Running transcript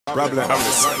Problem.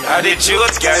 I did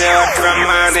shoot girl out from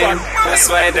morning. That's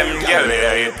why them girl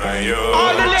hate for you.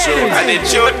 I did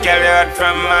shoot girl out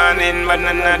from morning, but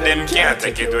none of them can't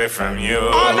take it away from you.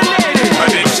 I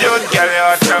did shoot girl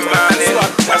out from morning.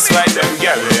 That's why them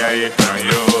girl hate for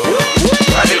you.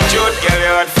 I did shoot girl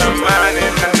out from morning,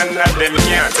 and none of them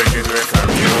can't take it away from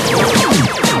you.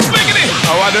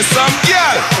 I want some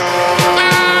girl.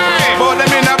 Put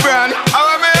them in a brand. I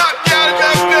want me hot girl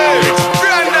just there.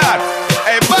 Brand that.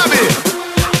 Hey Bobby.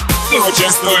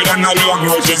 Roaches store than a low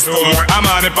roaches store. I'm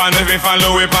on the pan, if I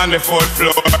low it on the 4th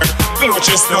floor.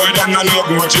 Roaches store than a low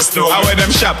roaches store. I wear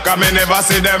them shop, cause me never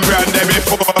see them brand them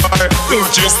before.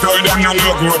 Roaches store than a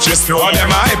low roaches store. All them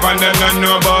hype and them don't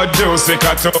know about juicy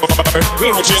couture.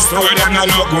 Roaches store than a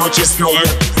low roaches store.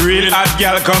 Real hot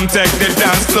girl come take the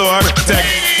dance floor. Take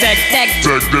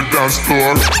the dance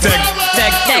floor. Take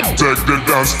the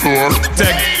dance floor.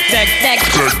 Take the dance floor.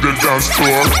 Take the dance floor. Take the dance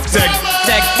floor. Take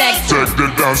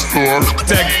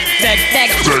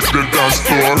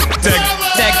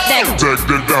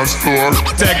the dance floor.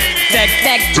 Take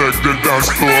the dance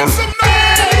floor.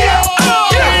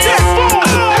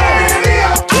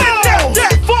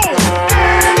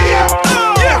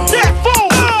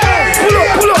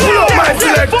 Pull up my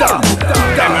selector.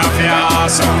 Them off your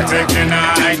ass, take the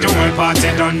night. The whole party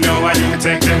don't know why you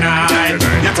take the night.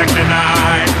 You take the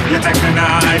night, you take the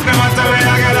night. No matter where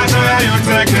you get, I show you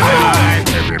take the night.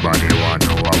 Everybody want to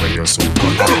know how you're so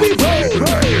good.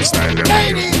 Your style and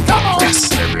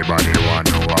yes. Everybody want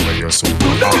to know how you're so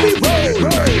good.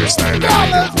 Your style and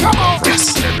yes.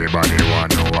 Everybody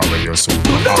want to know how you're so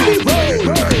good.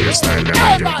 Your style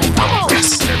and yes.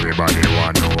 Everybody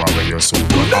want to know how you're so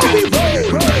good.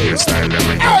 Your style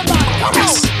and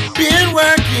yes. Been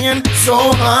working so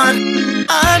hard,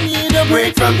 I need a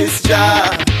break from this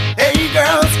job. Hey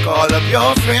girls, call up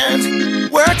your friends.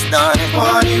 Work's done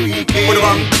on the weekend.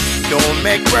 Don't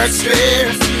make work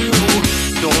stress you.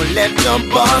 Don't let the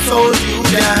boss hold you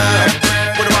down.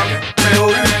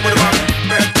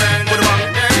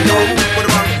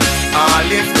 I'll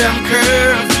lift them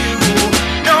curves you.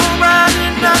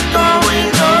 Nobody not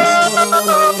going on.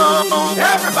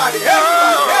 Everybody.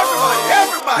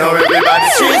 Now everybody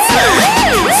street slang.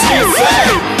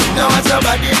 Now watch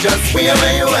somebody just where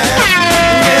you at.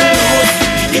 Get loose,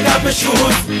 kick up your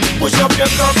shoes. Push up your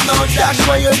cup now, dash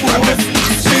where you move.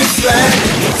 Street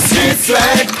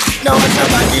slang. Now watch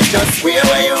somebody just where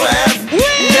you at.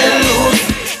 Get loose,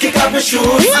 kick up your shoes.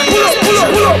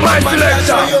 Pull up my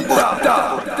selector.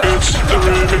 It's the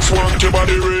remix, want your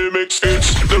body remix.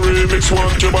 It's the remix,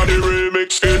 want your body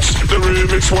remix. It's the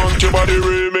remix, want your body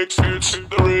remix. It's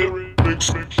the remix.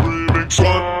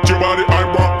 Want your body, I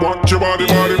want your body,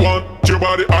 want your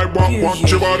body, I want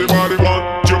your body, want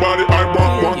your body, I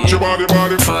want your body.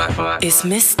 It's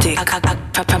mystic.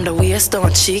 From the waist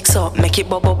down, cheeks up, make it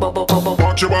bubble.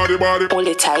 Want your body. Hold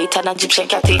it tight and Egyptian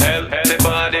cat it.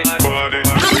 Body.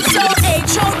 I'm so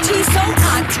H.O.T. so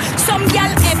hot. Some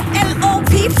gal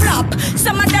FLOP flop.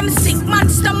 Some of them sick man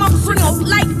stomach ring up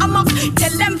like amok.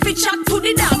 Tell them fi chat to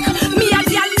the dock. Me a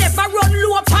gal never run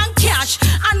low up on cash.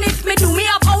 And if me do, me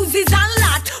have houses and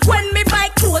lot. When me buy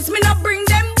clothes, me not bring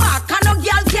them back. And no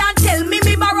gal can't tell me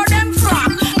borrow them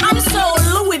from. I'm so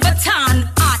Louis Vuitton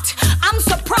hot. I'm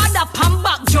so Prada pan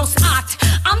back just hot.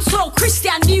 I'm so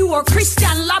Christian Dior,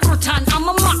 Christian Louboutin. I'm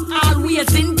a Mac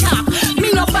always in top.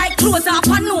 Me no buy clothes off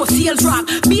and no sales drop.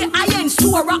 Be a high-end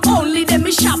store only them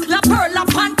me shop. La Perla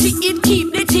panty it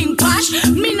keep the thing posh.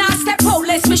 Me not step out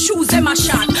less me shoes them a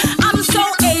shot. I'm so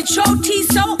H.O.T.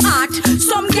 so hot.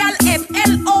 Some gal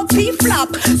FLOP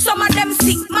flop. Some of them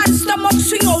sick man stomach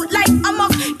swing out like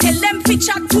amok. Tell them fi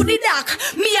chat to the dock.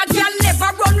 Me a gal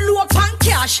never run low up on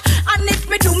cash. And if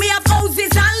me do, me have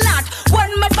houses and lot. When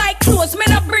me buy clothes, me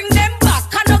not bring them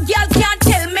back. And no gal can't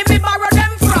tell me borrow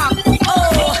them from.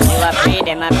 Oh, you a free,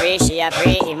 them a free, she a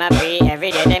free, him a free.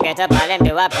 Every day them get up, all them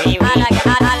do a free. All I get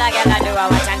do a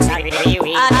watch and chat.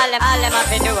 All them up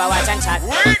do a watch and chat.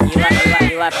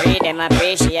 You a free, them a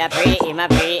free, she a free, him a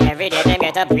free. Every day them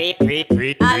get up free.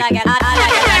 All I get do a watch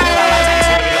and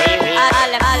chat.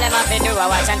 All them up do a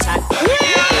watch and chat.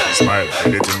 Smile,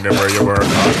 anything the way you work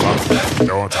hard for.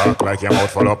 Don't talk like your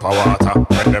mouth full up of water.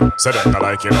 When them say them not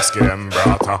like you, no skin them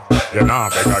brata. You nah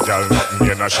beg a girl nothing,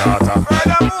 you no shatter.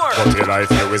 But your life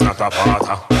you is not a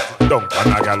parter. Don't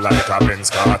pan a girl like a Benz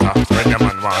Carter. When your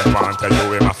man want tell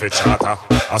you him a fit charter.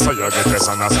 I saw you get this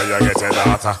and I saw you get your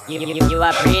daughter. You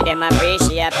a free, them a free,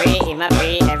 she a free, him a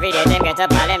free. Every day them get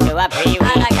up, all them do a free. All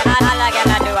I get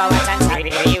do a watch and chat.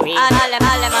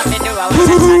 All them up do a watch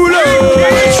and chat.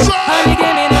 Honey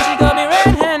came in and she got me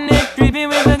red-handed, creepy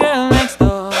with the girl next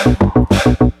door.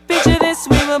 Picture this,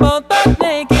 we were both butt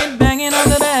naked, banging on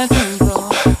the bed.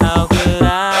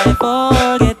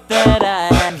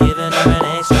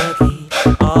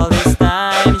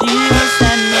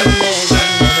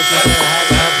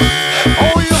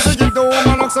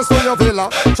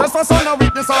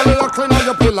 buckling on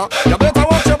your pillar. You better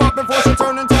watch your back before she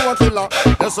turn into a killer.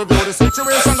 Let's review the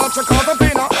situation that you call the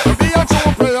pinna. To be a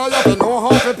true player, you have to know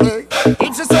how to play.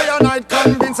 If she say a night,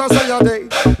 convince her say a day.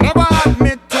 Never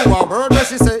admit to a word that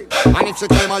she say. And if she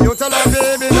claim her, you tell her,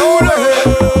 baby, no the hate.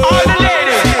 All the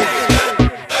ladies.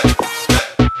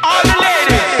 All the ladies.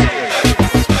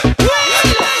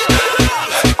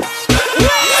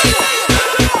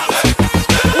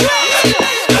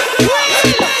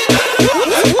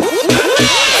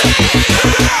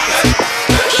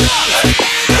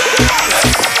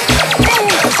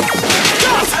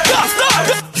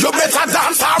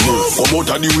 Come out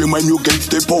of the way when you get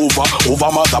step over.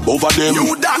 Over matter over them.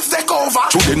 You dance take over.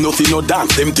 To them nothing no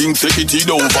dance. Them things take it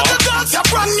over. Dance you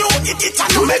brand new. It a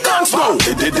new make dance now.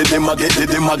 Them a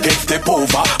get step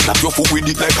over. Not your foot with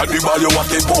it like a dribble. You a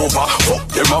step over. Fuck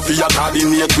them a fear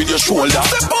coordinate with your shoulder.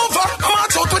 Step over.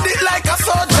 March out with it like a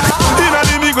soldier. Inna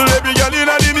the middle, every girl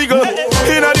inna the middle.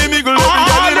 Inna the middle, every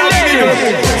girl inna the middle.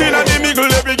 Inna the middle,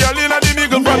 every girl inna the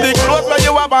middle. From the clothes where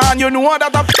you are born, you know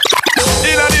that a.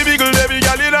 Inna the middle, every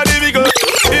girl inna the middle.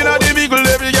 Inna the middle,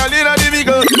 every girl inna the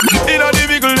middle. Inna the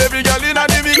middle, every girl inna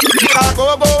the middle.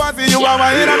 Go and see you are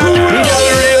my inna the middle. Girl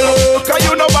real look, 'cause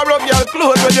you know borrow girl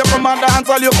clothes when you come and dance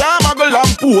all you come and go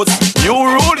and pose. You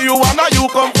rule, you wanna you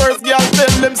come first, girl.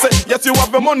 Tell them say yes you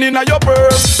have the money inna your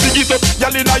purse. Dig it up,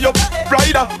 girl inna your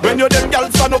rider. When you them girl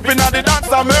stand up inna the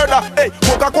dance and murder. Hey,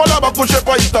 Coca-Cola back push up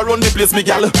it around the place, me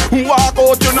girl. Walk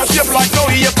out, you not shape like no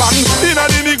ear pan. Inna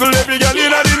the middle, every girl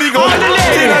inna the middle.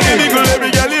 Inna the middle,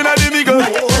 every girl inna the middle.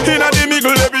 Inna the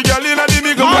middle, every girl inna the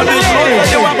middle.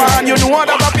 You a man, you know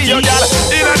that a be your girl.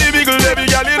 Inna the middle, every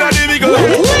girl inna the middle.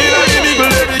 Inna the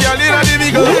middle, every girl inna the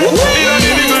middle. Inna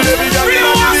the middle, every girl inna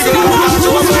the middle.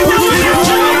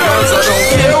 Girls, I don't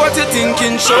care what you're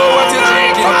thinking, show what you're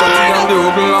drinking. I'm talking on the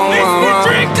open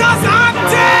drink us on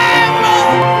them.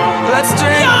 Let's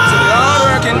drink to the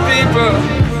hard-working people.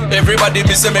 Everybody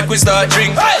me say make we start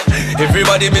drink.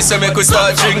 Everybody me say make we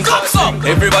start drink.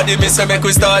 Everybody me say make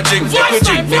we start drink. Make we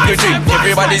drink, make we drink.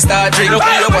 Everybody start drink. Look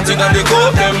here, what you done the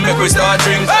coke them. Make we start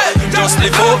drink. Just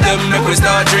lift up them. Make we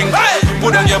start drink.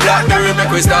 Put on your Blackberry.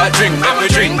 Make we start drink. Make we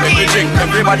drink, make we drink.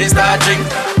 Everybody start drink.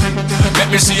 Let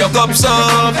me see your cups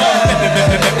up.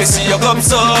 Let me see your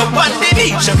cups up. On the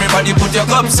beach, everybody put your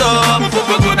cups up.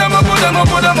 Put them up, put them up,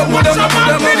 put them up, put them up, put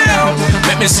them up.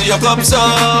 Let me see your cups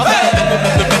up.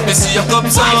 Let me see your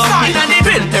cups up. In the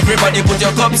bill, everybody put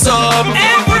your cups up.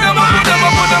 Put them up, put them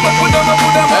up, put them up, put them up,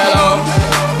 put them up. Hello,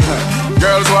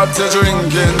 girls, what you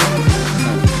drinking?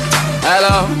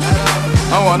 Hello,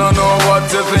 I wanna know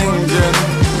what you're thinking.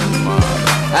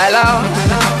 Hello,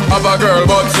 have a girl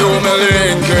but you me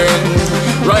linking.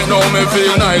 Right now me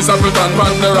feel nice, I pretend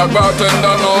pan the rock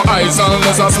bartender no ice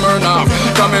unless I smurn off.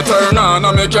 Can me turn on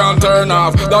and me can't turn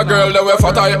off. That girl that we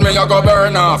fat hit me I go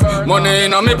burn off. Money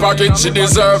in me pocket she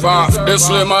deserve half. The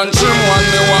slim and trim one,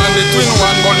 me want the twin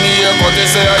one. But me here but they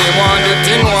say I want the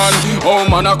thin one. Oh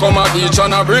man I come at beach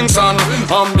and I bring sun.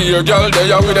 And be a girl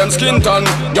there with them skin tan.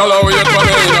 Girl I wait for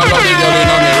me in a lobby girl in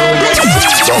a me room.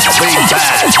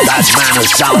 That's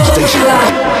Manners Sound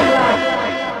Station.